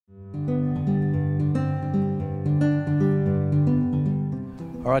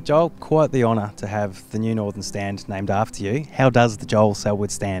All right, Joel, quite the honour to have the new Northern Stand named after you. How does the Joel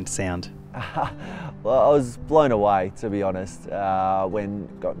Selwood Stand sound? Well, I was blown away, to be honest, when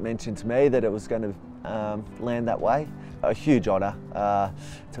it got mentioned to me that it was going to land that way. A huge honour.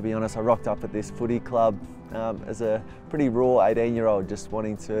 To be honest, I rocked up at this footy club as a pretty raw 18-year-old, just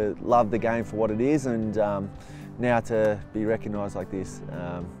wanting to love the game for what it is, and now to be recognised like this,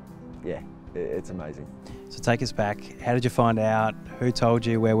 yeah, it's amazing. So take us back. How did you find out? Who told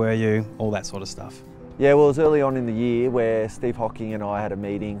you? Where were you? All that sort of stuff. Yeah, well, it was early on in the year where Steve Hocking and I had a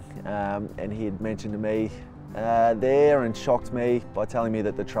meeting, and he had mentioned to me there and shocked me by telling me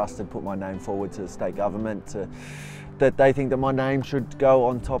that the Trust had put my name forward to the state government, that they think that my name should go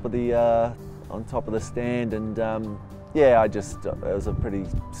on top of the stand, and yeah, it was a pretty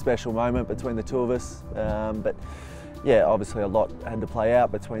special moment between the two of us. But yeah, obviously a lot had to play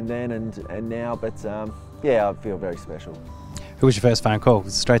out between then and now, but yeah, I feel very special. Who was your first phone call?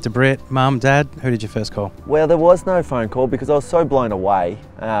 Was it straight to Brett, Mum, Dad? Who did you first call? Well, there was no phone call because I was so blown away.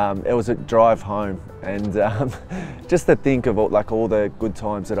 It was a drive home, and just to think of all the good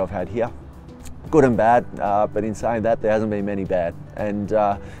times that I've had here, good and bad, but in saying that, there hasn't been many bad. And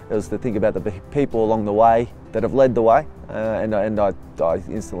it was to think about the people along the way that have led the way, and I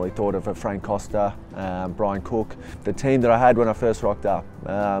instantly thought of Frank Costa, Brian Cook, the team that I had when I first rocked up,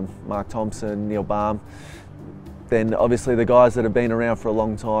 Mark Thompson, Neil Baum. Then obviously the guys that have been around for a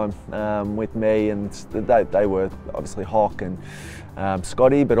long time with me, and they were obviously Hock and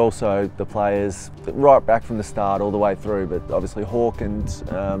Scotty, but also the players right back from the start all the way through. But obviously Hawk and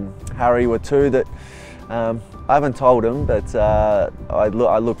Harry were two that I haven't told them, but I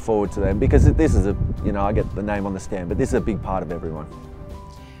look forward to them because this is I get the name on the stand, but this is a big part of everyone.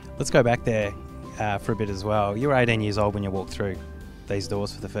 Let's go back there for a bit as well. You were 18 years old when you walked through these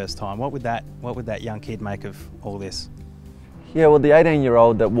doors for the first time. What would that young kid make of all this? Yeah, well, the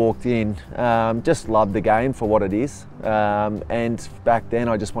 18-year-old that walked in just loved the game for what it is, and back then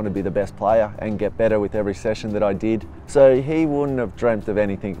I just wanted to be the best player and get better with every session that I did. So he wouldn't have dreamt of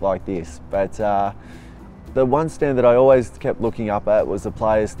anything like this, but the one stand that I always kept looking up at was the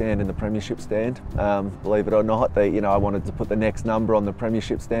players' stand and the premiership stand. Believe it or not, I wanted to put the next number on the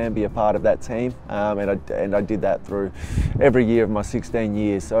premiership stand, be a part of that team, and I did that through every year of my 16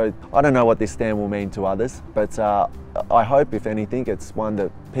 years. So I don't know what this stand will mean to others, but I hope, if anything, it's one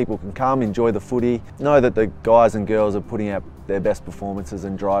that people can come, enjoy the footy, know that the guys and girls are putting out their best performances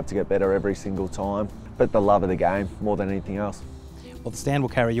and drive to get better every single time, but the love of the game more than anything else. Well, the stand will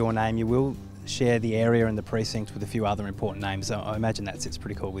carry your name. You will share the area and the precinct with a few other important names, so I imagine that sits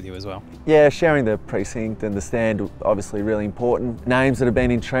pretty cool with you as well. Yeah, sharing the precinct and the stand, obviously really important. Names that have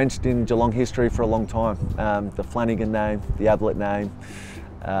been entrenched in Geelong history for a long time. The Flanagan name, the Ablett name,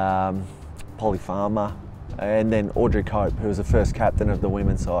 Polly Farmer, and then Audrey Cope, who was the first captain of the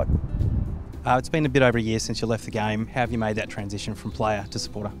women's side. It's been a bit over a year since you left the game. How have you made that transition from player to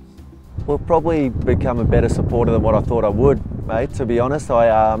supporter? Well, probably become a better supporter than what I thought I would, mate, to be honest.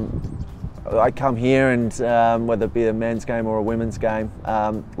 I come here and whether it be a men's game or a women's game,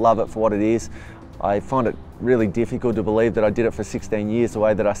 love it for what it is. I find it really difficult to believe that I did it for 16 years, the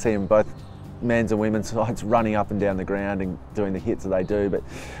way that I see them both men's and women's sides running up and down the ground and doing the hits that they do. But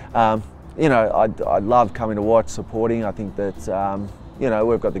I love coming to watch, supporting. I think that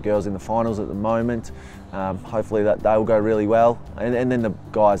we've got the girls in the finals at the moment. Hopefully that they'll go really well, and then the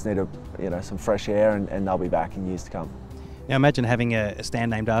guys need some fresh air, and they'll be back in years to come. Now imagine having a stand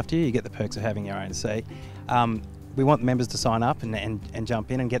named after you. You get the perks of having your own seat. We want members to sign up and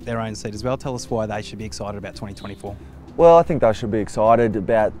jump in and get their own seat as well. Tell us why they should be excited about 2024. Well, I think they should be excited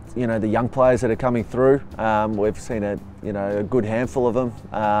about the young players that are coming through. We've seen a good handful of them,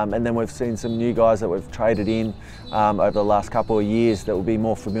 and then we've seen some new guys that we've traded in over the last couple of years that will be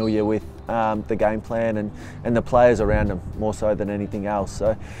more familiar with the game plan and the players around them more so than anything else.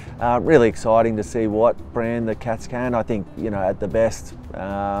 So really exciting to see what brand the Cats can. I think at the best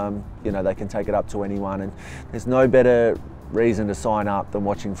they can take it up to anyone, and there's no better reason to sign up than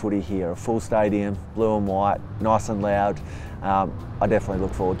watching footy here. A full stadium, blue and white, nice and loud. I definitely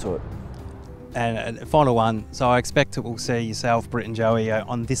look forward to it. And final one, so I expect that we'll see yourself, Britt and Joey,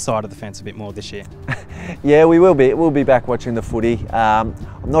 on this side of the fence a bit more this year. Yeah, we will be. We'll be back watching the footy. I'm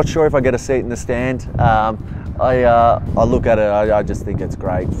not sure if I get a seat in the stand. I look at it, I just think it's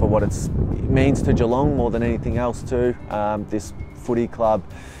great for what it means to Geelong more than anything else too. This footy club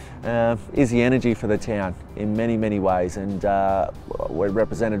is the energy for the town in many, many ways, and we're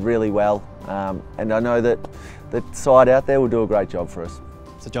represented really well, and I know that the side out there will do a great job for us.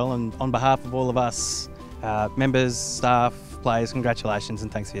 So Joel, on behalf of all of us, members, staff, players, congratulations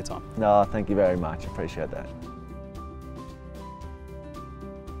and thanks for your time. No, thank you very much, appreciate that.